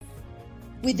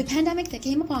With the pandemic that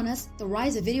came upon us, the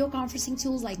rise of video conferencing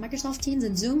tools like Microsoft Teams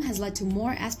and Zoom has led to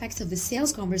more aspects of the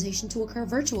sales conversation to occur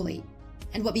virtually.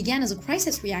 And what began as a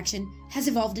crisis reaction has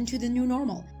evolved into the new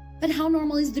normal. But how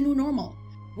normal is the new normal?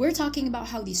 We're talking about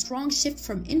how the strong shift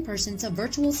from in-person to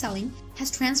virtual selling has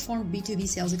transformed B2B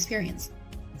sales experience.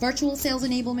 Virtual sales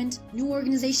enablement, new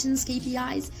organizations,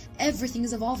 KPIs, everything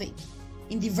is evolving.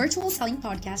 In the Virtual Selling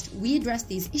Podcast, we address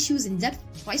these issues in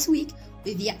depth twice a week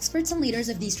with the experts and leaders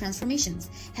of these transformations,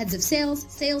 heads of sales,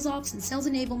 sales ops, and sales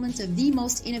enablement of the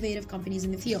most innovative companies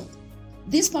in the field.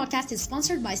 This podcast is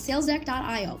sponsored by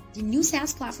SalesDeck.io, the new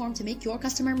SaaS platform to make your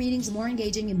customer meetings more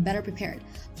engaging and better prepared.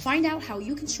 Find out how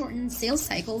you can shorten sales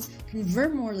cycles,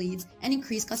 convert more leads, and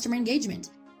increase customer engagement.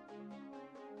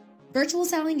 Virtual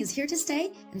selling is here to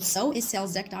stay, and so is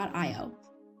SalesDeck.io.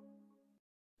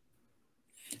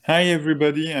 Hi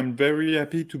everybody, I'm very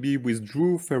happy to be with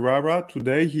Drew Ferrara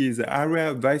today. He is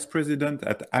Area Vice President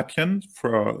at Appian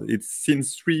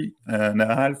since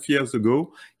 3.5 years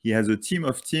ago. He has a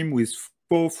team with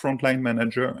 4 frontline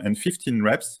managers and 15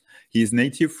 reps. He is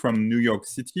native from New York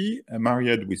City,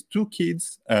 married with 2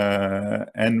 kids,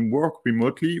 and work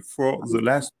remotely for the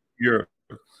last year.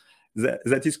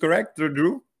 That is correct,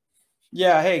 Drew?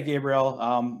 Yeah. Hey, Gabriel.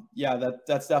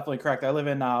 That's definitely correct. I live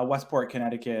in Westport,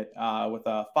 Connecticut, with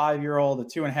a 5-year-old, a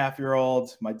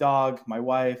 2.5-year-old, my dog, my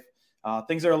wife.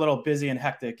 Things are a little busy and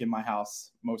hectic in my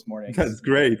house most mornings. That's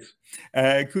great.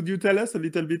 Could you tell us a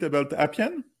little bit about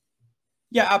Appian?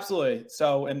 Yeah, absolutely.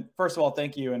 So, and first of all,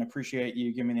 thank you and appreciate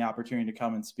you giving me the opportunity to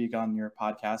come and speak on your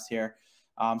podcast here.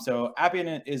 So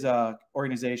Appian is an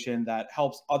organization that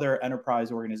helps other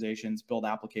enterprise organizations build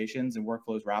applications and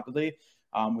workflows rapidly.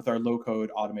 With our low-code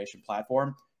automation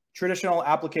platform. Traditional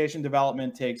application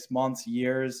development takes months,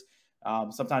 years,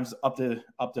 sometimes up to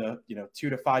 2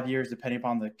 to 5 years, depending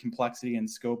upon the complexity and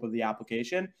scope of the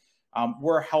application.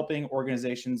 We're helping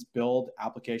organizations build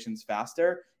applications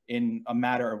faster in a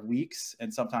matter of weeks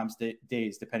and sometimes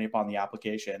days, depending upon the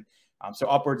application. So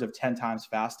upwards of 10 times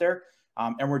faster.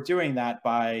 And we're doing that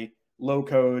by low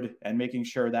code and making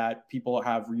sure that people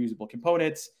have reusable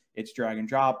components. It's drag and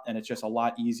drop, and it's just a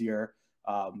lot easier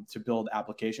to build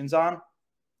applications on.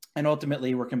 And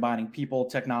ultimately, we're combining people,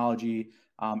 technology,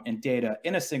 and data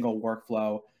in a single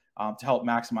workflow to help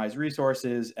maximize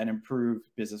resources and improve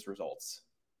business results.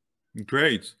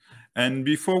 Great. And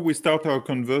before we start our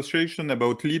conversation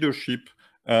about leadership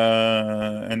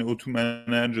and how to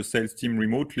manage a sales team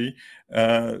remotely,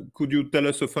 could you tell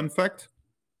us a fun fact?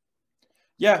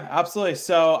 Yeah, absolutely.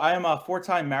 So I am a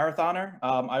 4-time marathoner.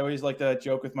 I always like to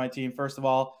joke with my team, first of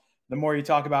all, the more you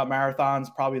talk about marathons,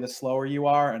 probably the slower you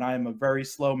are. And I am a very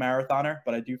slow marathoner,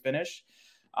 but I do finish.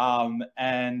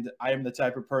 And I am the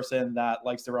type of person that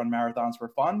likes to run marathons for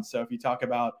fun. So if you talk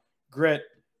about grit,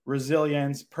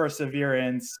 resilience,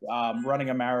 perseverance, running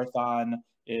a marathon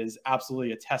is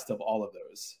absolutely a test of all of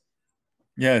those.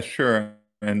 Yeah, sure.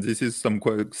 And this is some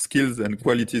skills and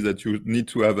qualities that you need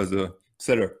to have as a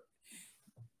seller.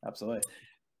 Absolutely.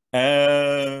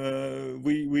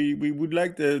 We would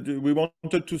like we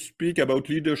wanted to speak about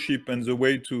leadership and the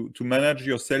way to manage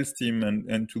your sales team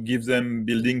and to give them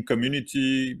building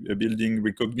community, building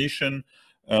recognition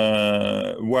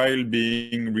while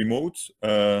being remote.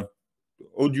 How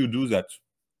do you do that?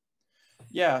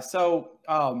 Yeah, so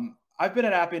I've been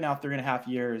at Appian now 3.5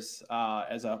 years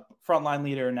as a frontline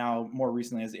leader, now more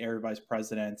recently as the area vice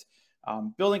president.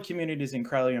 Building community is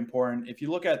incredibly important. If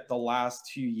you look at the last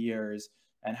 2 years,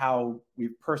 and how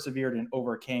we've persevered and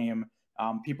overcame.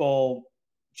 People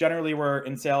generally were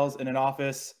in sales in an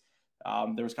office.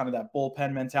 There was kind of that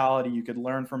bullpen mentality. You could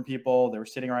learn from people. They were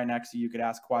sitting right next to you. You could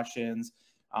ask questions.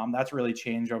 That's really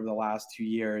changed over the last 2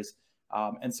 years.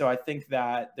 And so I think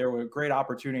that there were great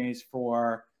opportunities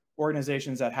for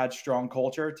organizations that had strong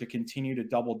culture to continue to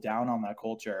double down on that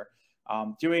culture.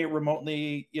 Doing it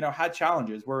remotely, had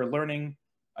challenges. We're learning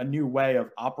a new way of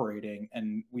operating,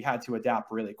 and we had to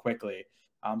adapt really quickly.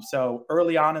 So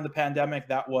early on in the pandemic,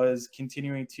 that was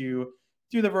continuing to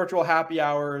do the virtual happy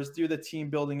hours, do the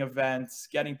team building events,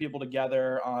 getting people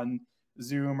together on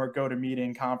Zoom or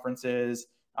GoToMeeting conferences,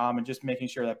 and just making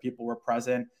sure that people were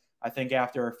present. I think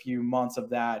after a few months of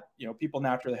that, people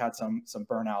naturally had some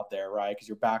burnout there, right? Because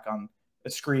you're back on a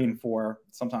screen for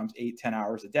sometimes 8-10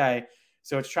 hours a day.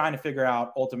 So it's trying to figure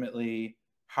out ultimately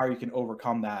how you can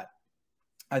overcome that.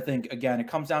 I think, again, it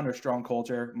comes down to a strong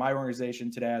culture. My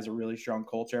organization today has a really strong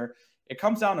culture. It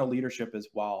comes down to leadership as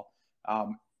well.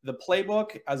 The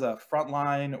playbook as a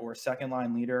frontline or second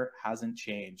line leader hasn't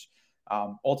changed.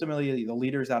 Ultimately, the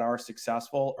leaders that are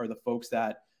successful are the folks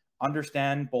that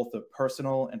understand both the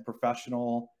personal and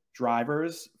professional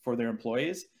drivers for their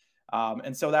employees.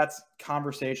 And so that's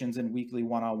conversations and weekly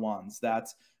one-on-ones.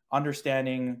 That's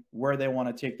understanding where they want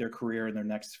to take their career in their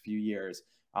next few years.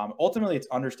 Ultimately, it's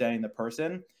understanding the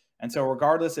person. And so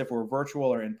regardless if we're virtual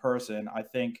or in person, I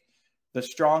think the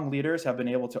strong leaders have been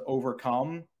able to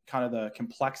overcome kind of the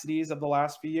complexities of the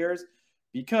last few years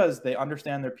because they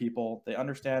understand their people, they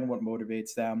understand what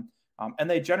motivates them, and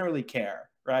they generally care,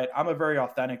 right? I'm a very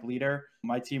authentic leader.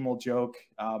 My team will joke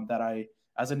that I,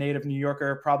 as a native New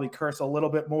Yorker, probably curse a little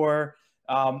bit more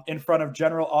in front of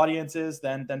general audiences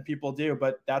than people do,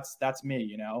 but that's me,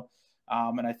 you know?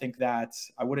 And I think that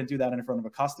I wouldn't do that in front of a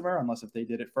customer unless if they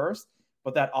did it first,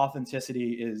 but that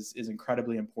authenticity is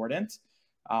incredibly important.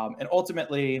 And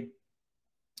ultimately,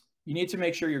 you need to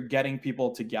make sure you're getting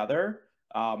people together.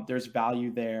 There's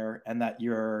value there, and that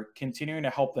you're continuing to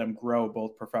help them grow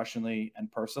both professionally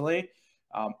and personally.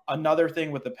 Another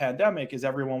thing with the pandemic is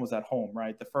everyone was at home,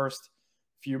 right? The first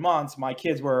few months, my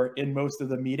kids were in most of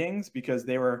the meetings because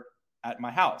they were at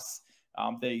my house.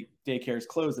 Daycare's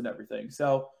closed and everything.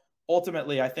 So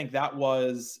ultimately, I think that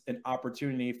was an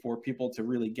opportunity for people to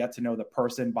really get to know the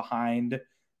person behind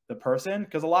the person.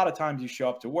 Because a lot of times you show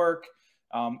up to work,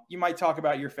 you might talk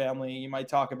about your family, you might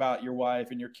talk about your wife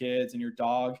and your kids and your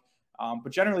dog,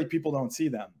 but generally people don't see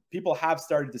them. People have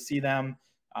started to see them.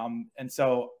 And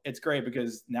so it's great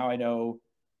because now I know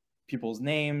people's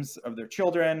names of their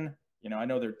children, you know, I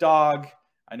know their dog,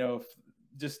 I know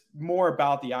just more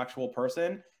about the actual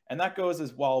person. And that goes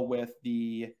as well with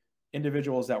the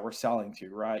individuals that we're selling to,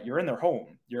 right? You're in their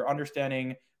home, you're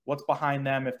understanding what's behind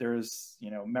them. If there's,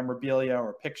 you know, memorabilia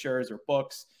or pictures or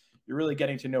books, you're really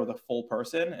getting to know the full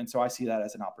person. And so I see that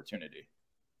as an opportunity.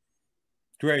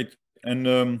 Great.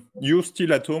 And you're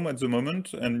still at home at the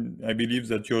moment, and I believe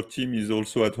that your team is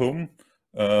also at home.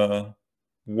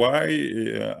 Why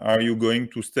are you going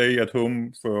to stay at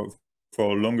home for a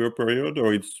longer period,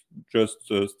 or it's just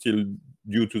still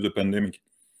due to the pandemic?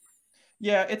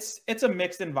 Yeah, it's a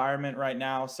mixed environment right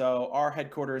now. So our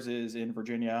headquarters is in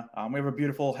Virginia. We have a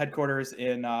beautiful headquarters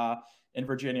in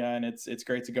Virginia, and it's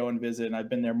great to go and visit. And I've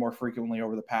been there more frequently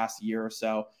over the past year or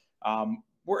so.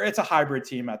 It's a hybrid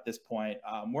team at this point.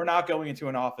 We're not going into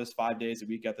an office 5 days a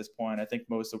week at this point. I think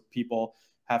most of people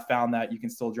have found that you can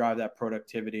still drive that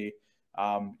productivity,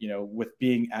 you know, with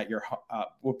being at your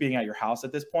house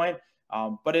at this point.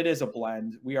 But it is a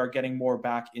blend. We are getting more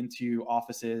back into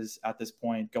offices at this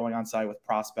point, going on site with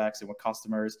prospects and with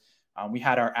customers. We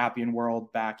had our Appian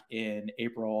World back in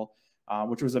April,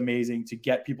 which was amazing to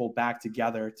get people back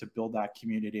together to build that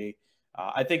community.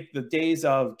 I think the days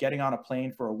of getting on a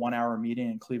plane for a 1-hour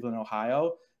meeting in Cleveland,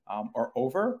 Ohio are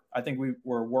over. I think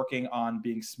we're working on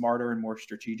being smarter and more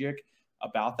strategic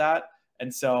about that.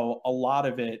 And so a lot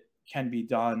of it can be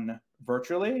done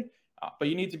virtually, but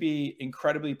you need to be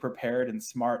incredibly prepared and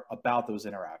smart about those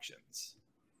interactions.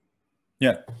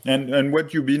 Yeah. And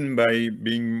what you mean by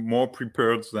being more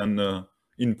prepared than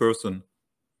in person?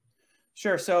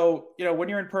 Sure. So, you know, when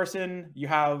you're in person, you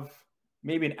have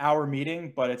maybe an hour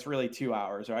meeting, but it's really 2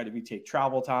 hours, right? If you take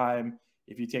travel time,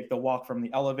 if you take the walk from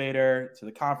the elevator to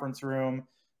the conference room,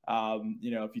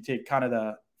 you know, if you take kind of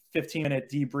the 15-minute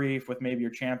debrief with maybe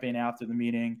your champion after the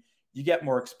meeting, you get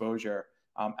more exposure.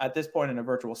 At this point in a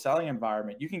virtual selling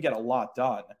environment, you can get a lot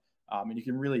done and you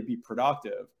can really be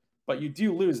productive, but you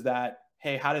do lose that,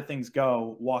 hey, how did things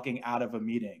go walking out of a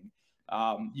meeting?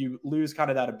 You lose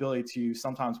kind of that ability to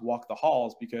sometimes walk the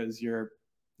halls because you're,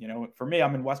 you know, for me,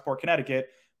 I'm in Westport, Connecticut.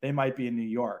 They might be in New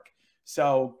York.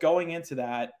 So going into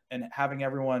that and having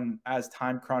everyone as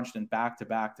time crunched and back to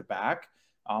back to back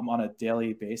on a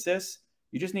daily basis,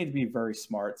 you just need to be very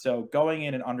smart. So going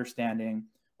in and understanding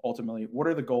ultimately, what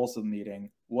are the goals of the meeting?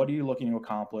 What are you looking to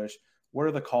accomplish? What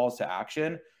are the calls to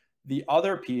action? The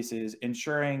other piece is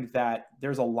ensuring that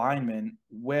there's alignment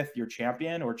with your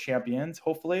champion or champions,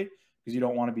 hopefully, because you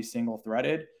don't want to be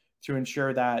single-threaded, to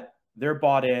ensure that they're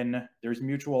bought in, there's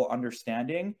mutual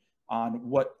understanding on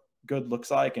what good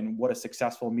looks like and what a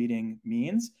successful meeting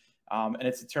means. And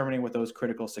it's determining what those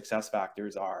critical success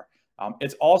factors are.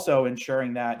 It's also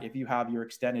ensuring that if you have your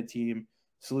extended team,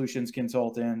 solutions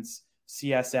consultants,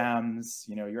 CSMs,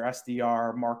 you know, your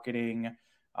SDR, marketing,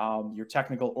 your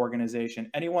technical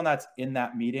organization, anyone that's in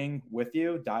that meeting with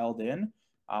you, dialed in,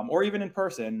 or even in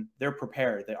person, they're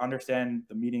prepared. They understand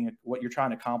the meeting, what you're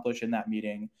trying to accomplish in that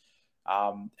meeting.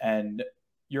 And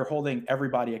you're holding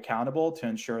everybody accountable to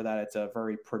ensure that it's a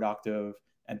very productive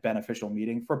and beneficial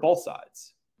meeting for both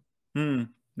sides.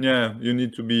 Yeah, you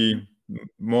need to be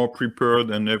more prepared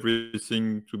and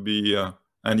everything to be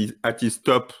at its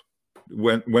top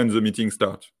when the meeting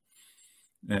starts.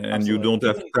 And Absolutely. You don't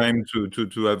have time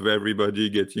to have everybody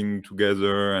getting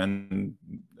together and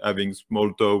having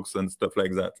small talks and stuff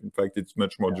like that. In fact, it's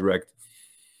much more direct.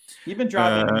 Even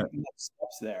driving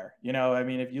steps there. I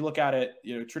mean, if you look at it,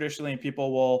 traditionally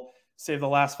people will save the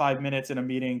last 5 minutes in a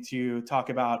meeting to talk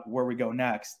about where we go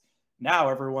next. Now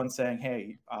everyone's saying,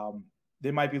 hey,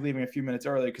 they might be leaving a few minutes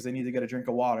early because they need to get a drink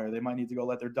of water. They might need to go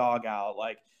let their dog out.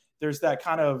 Like there's that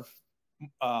kind of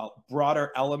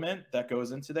broader element that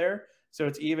goes into there. So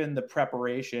it's even the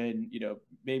preparation,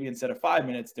 maybe instead of 5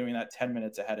 minutes, doing that 10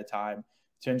 minutes ahead of time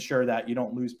to ensure that you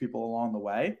don't lose people along the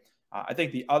way. I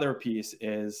think the other piece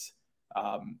is,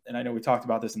 and I know we talked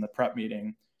about this in the prep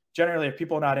meeting, generally if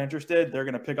people are not interested, they're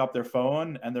going to pick up their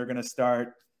phone and they're going to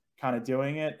start kind of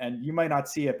doing it. And you might not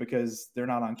see it because they're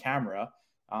not on camera.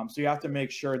 So you have to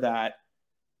make sure that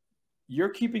you're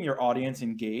keeping your audience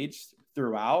engaged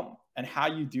throughout. And how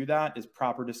you do that is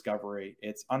proper discovery.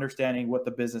 It's understanding what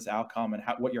the business outcome and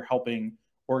what you're helping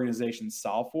organizations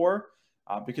solve for.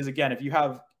 Because again, if you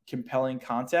have compelling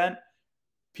content,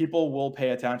 people will pay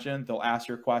attention. They'll ask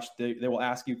your question. They will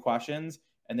ask you questions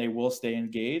and they will stay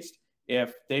engaged.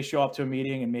 If they show up to a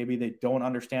meeting and maybe they don't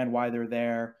understand why they're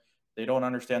there, they don't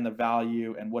understand the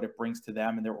value and what it brings to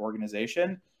them and their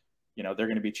organization, they're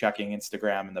going to be checking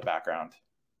Instagram in the background.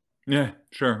 Yeah,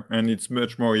 sure. And it's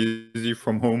much more easy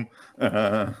from home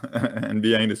and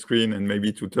behind the screen, and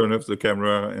maybe to turn off the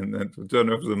camera and then to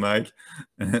turn off the mic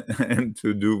and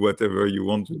to do whatever you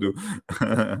want to do,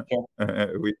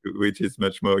 which is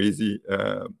much more easy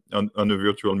on a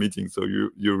virtual meeting. So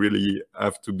you really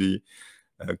have to be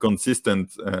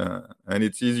consistent, and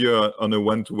it's easier on a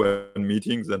one-to-one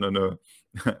meeting than on a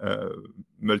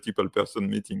multiple person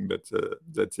meeting, but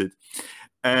that's it.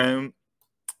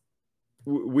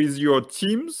 With your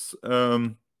teams,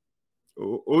 how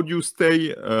do you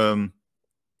stay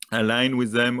aligned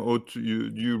with them, or do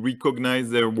you recognize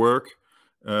their work?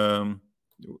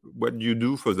 What do you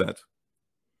do for that?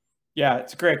 Yeah,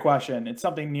 it's a great question. It's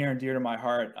something near and dear to my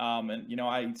heart. And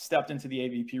I stepped into the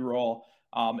AVP role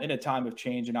in a time of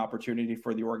change and opportunity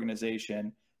for the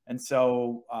organization. And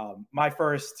so my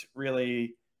first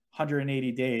really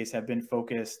 180 days have been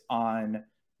focused on,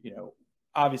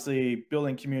 obviously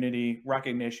building community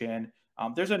recognition.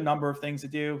 There's a number of things to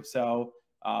do. So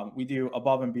we do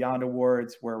above and beyond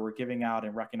awards where we're giving out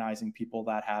and recognizing people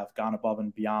that have gone above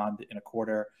and beyond in a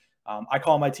quarter. I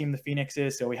call my team the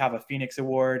Phoenixes. So we have a Phoenix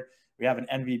Award. We have an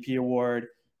MVP award.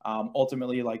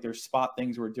 Ultimately, there's spot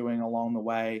things we're doing along the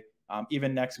way.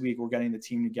 Even next week, we're getting the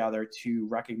team together to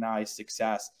recognize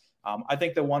success. I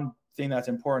think the one thing that's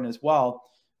important as well,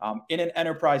 in an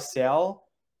enterprise sale,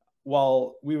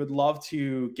 while we would love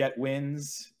to get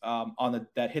wins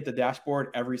that hit the dashboard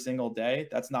every single day,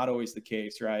 that's not always the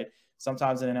case, right?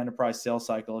 Sometimes in an enterprise sales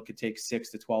cycle, it could take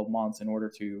 6 to 12 months in order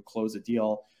to close a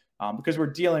deal because we're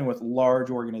dealing with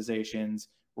large organizations.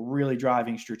 We're really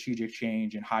driving strategic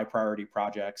change and high priority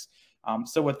projects.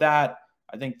 So with that,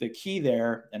 I think the key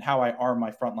there and how I arm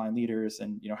my frontline leaders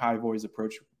and how I've always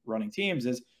approached running teams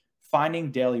is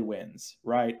finding daily wins,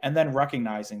 right? And then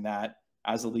recognizing that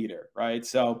as a leader, right?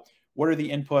 So what are the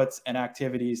inputs and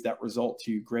activities that result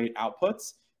to great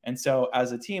outputs? And so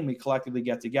as a team, we collectively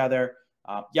get together.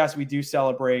 Yes, we do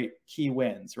celebrate key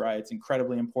wins, right? It's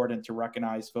incredibly important to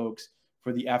recognize folks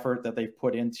for the effort that they've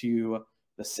put into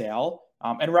the sale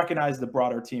and recognize the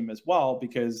broader team as well,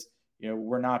 because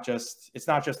it's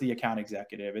not just the account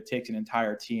executive. It takes an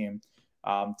entire team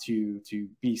to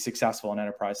be successful in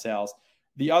enterprise sales.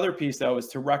 The other piece, though, is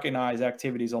to recognize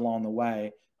activities along the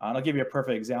way. And I'll give you a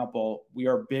perfect example. We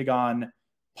are big on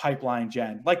pipeline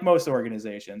gen, like most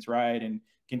organizations, right? And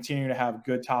continue to have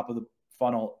good top of the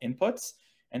funnel inputs.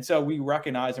 And so we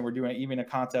recognize, and we're doing even a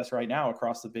contest right now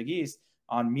across the Big East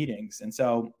on meetings. And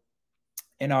so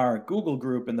in our Google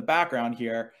group in the background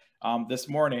here, this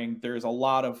morning, there's a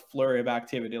lot of flurry of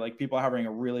activity, like people are having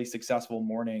a really successful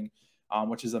morning,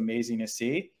 which is amazing to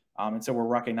see. And so we're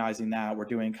recognizing that. We're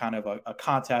doing kind of a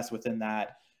contest within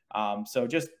that. So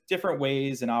just different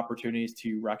ways and opportunities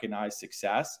to recognize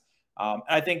success. And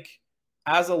I think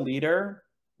as a leader,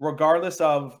 regardless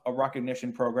of a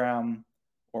recognition program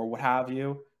or what have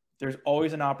you, there's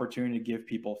always an opportunity to give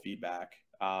people feedback.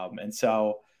 And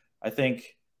so I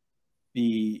think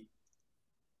the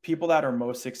people that are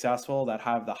most successful, that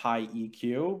have the high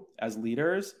EQ as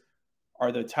leaders,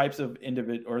 are the types of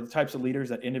leaders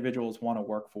that individuals want to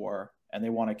work for and they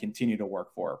want to continue to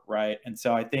work for, right? And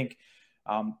so I think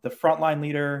the frontline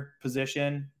leader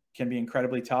position can be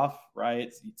incredibly tough,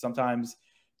 right? Sometimes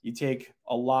you take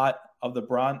a lot of the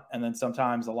brunt, and then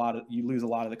sometimes you lose a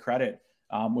lot of the credit,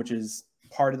 which is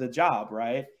part of the job,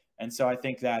 right? And so I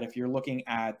think that if you're looking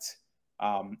at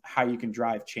how you can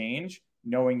drive change,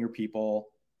 knowing your people,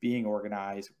 being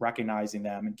organized, recognizing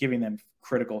them, and giving them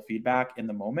critical feedback in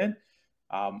the moment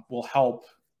will help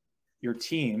your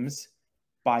teams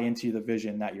buy into the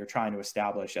vision that you're trying to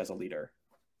establish as a leader.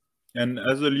 And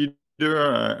as a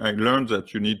leader, I learned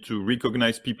that you need to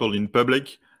recognize people in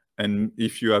public. And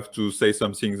if you have to say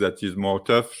something that is more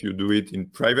tough, you do it in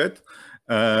private.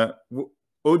 How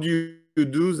do you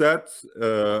do that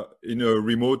in a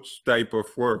remote type of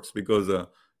works? Because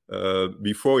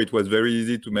before it was very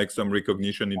easy to make some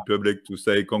recognition in public, to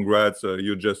say congrats,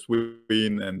 you just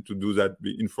win, and to do that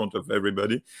in front of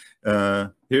everybody.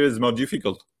 Here is more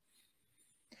difficult.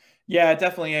 Yeah, it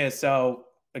definitely is. So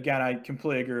again, I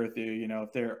completely agree with you.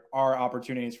 If there are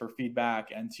opportunities for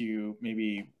feedback and to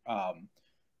maybe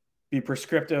be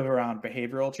prescriptive around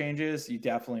behavioral changes, you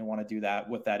definitely want to do that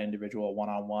with that individual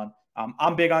one-on-one.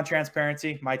 I'm big on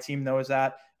transparency. My team knows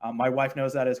that. My wife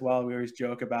knows that as well. We always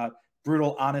joke about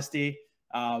brutal honesty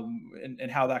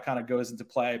and how that kind of goes into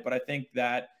play. But I think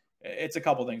that it's a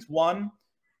couple things. One,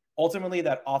 ultimately,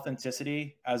 that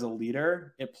authenticity as a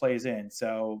leader, it plays in.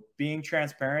 So being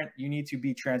transparent, you need to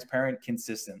be transparent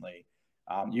consistently.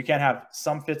 You can't have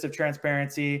some fits of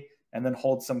transparency and then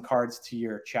hold some cards to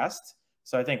your chest.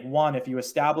 So I think, one, if you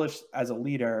establish as a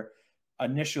leader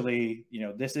initially,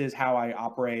 this is how I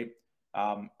operate.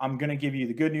 I'm going to give you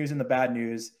the good news and the bad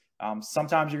news.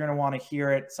 Sometimes you're going to want to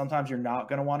hear it. Sometimes you're not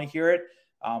going to want to hear it.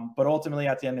 But ultimately,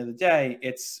 at the end of the day,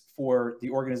 it's for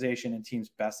the organization and team's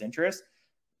best interest.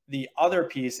 The other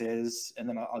piece is, and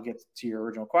then I'll get to your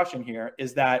original question here,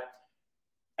 is that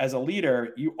as a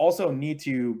leader, you also need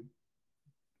to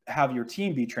have your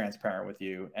team be transparent with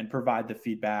you and provide the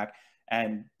feedback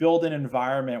and build an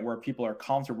environment where people are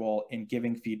comfortable in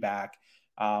giving feedback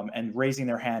and raising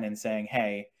their hand and saying,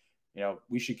 hey,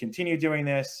 we should continue doing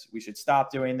this. We should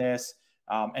stop doing this,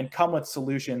 and come with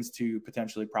solutions to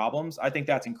potentially problems. I think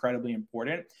that's incredibly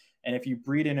important. And if you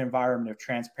breed an environment of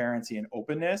transparency and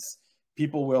openness,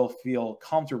 people will feel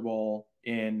comfortable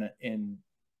in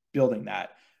building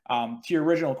that. To your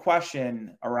original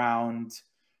question around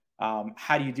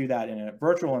how do you do that in a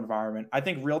virtual environment, I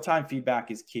think real-time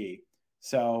feedback is key.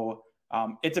 So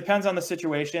it depends on the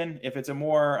situation. If it's a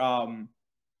more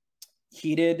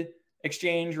heated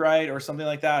exchange, right, or something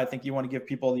like that, I think you want to give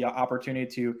people the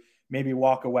opportunity to maybe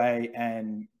walk away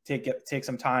and take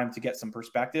some time to get some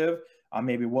perspective on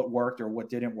maybe what worked or what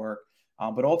didn't work.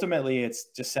 But ultimately, it's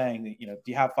just saying, do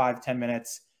you have 5-10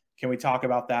 minutes? Can we talk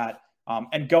about that?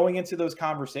 And going into those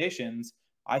conversations,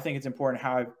 I think it's important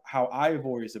how I've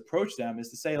always approached them is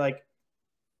to say, like,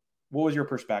 what was your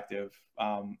perspective?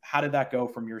 How did that go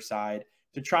from your side?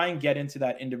 To try and get into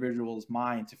that individual's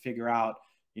mind to figure out,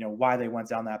 why they went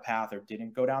down that path or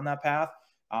didn't go down that path.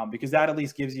 Because that at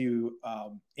least gives you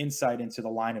insight into the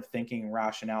line of thinking and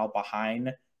rationale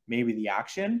behind maybe the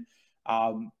action.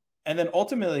 And then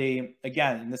ultimately,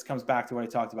 again, and this comes back to what I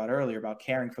talked about earlier about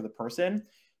caring for the person.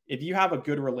 If you have a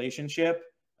good relationship,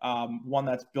 one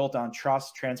that's built on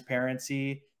trust,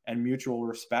 transparency, and mutual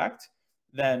respect,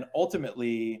 then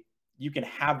ultimately you can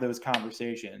have those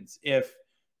conversations. If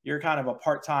you're kind of a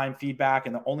part-time feedback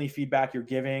and the only feedback you're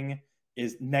giving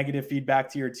is negative feedback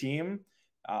to your team,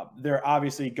 they're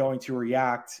obviously going to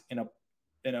react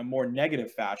in a more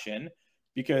negative fashion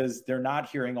because they're not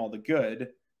hearing all the good.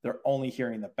 They're only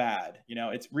hearing the bad.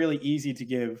 It's really easy to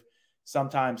give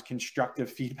sometimes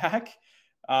constructive feedback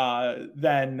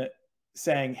than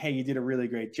saying, hey, you did a really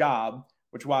great job,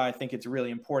 which is why I think it's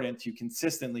really important to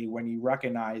consistently, when you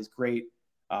recognize great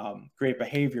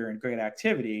behavior and great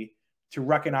activity, to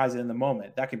recognize it in the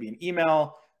moment. That can be an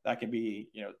email, that can be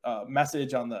a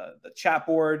message on the chat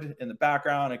board in the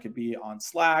background, it could be on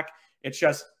Slack. It's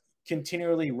just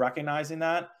continually recognizing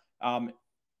that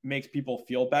makes people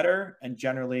feel better, and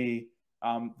generally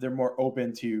they're more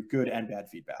open to good and bad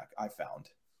feedback, I found.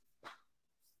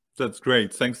 That's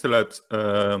great. Thanks a lot.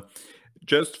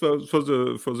 Just for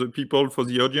the people, for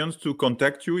the audience to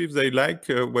contact you if they like,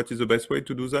 what is the best way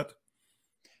to do that?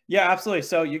 Yeah, absolutely.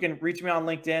 So you can reach me on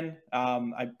LinkedIn.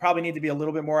 I probably need to be a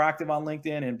little bit more active on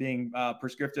LinkedIn and being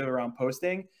prescriptive around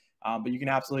posting, but you can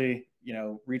absolutely,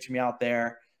 reach me out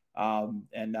there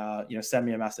and send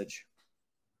me a message.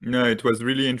 No, it was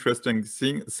really interesting.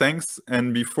 Thanks.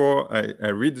 And before I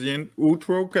read the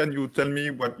outro, can you tell me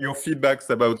what your feedbacks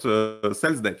about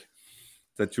Sales Deck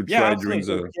that you tried during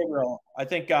the... Gabriel, I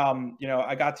think,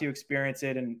 I got to experience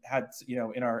it and had,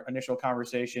 in our initial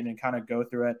conversation and kind of go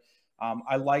through it.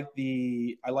 I like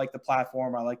the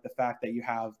platform. I like the fact that you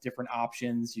have different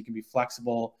options. You can be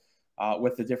flexible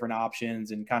with the different options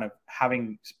and kind of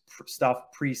having stuff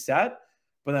preset,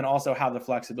 but then also have the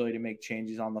flexibility to make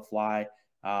changes on the fly.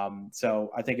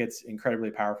 So I think it's incredibly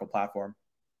powerful platform.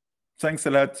 Thanks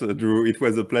a lot, Drew. It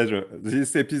was a pleasure.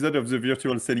 This episode of the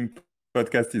Virtual Selling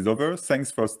Podcast is over. Thanks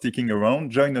for sticking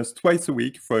around. Join us twice a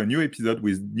week for a new episode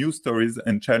with new stories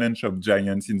and challenge of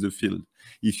giants in the field.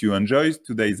 If you enjoyed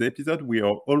today's episode, we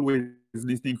are always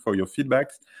listening for your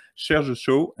feedbacks. Share the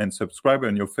show and subscribe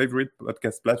on your favorite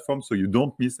podcast platform so you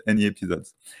don't miss any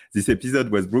episodes. This episode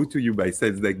was brought to you by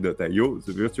salesdeck.io,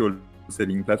 the virtual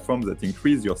selling platform that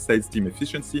increases your sales team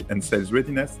efficiency and sales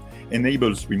readiness,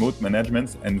 enables remote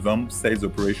management, and vamps sales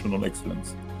operational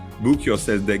excellence. Book your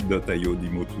salesdeck.io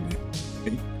demo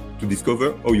today to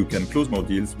discover how you can close more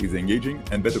deals with engaging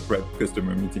and better prep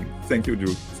customer meetings. Thank you,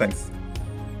 Drew. Thanks.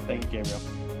 Thank you,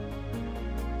 Gabriel.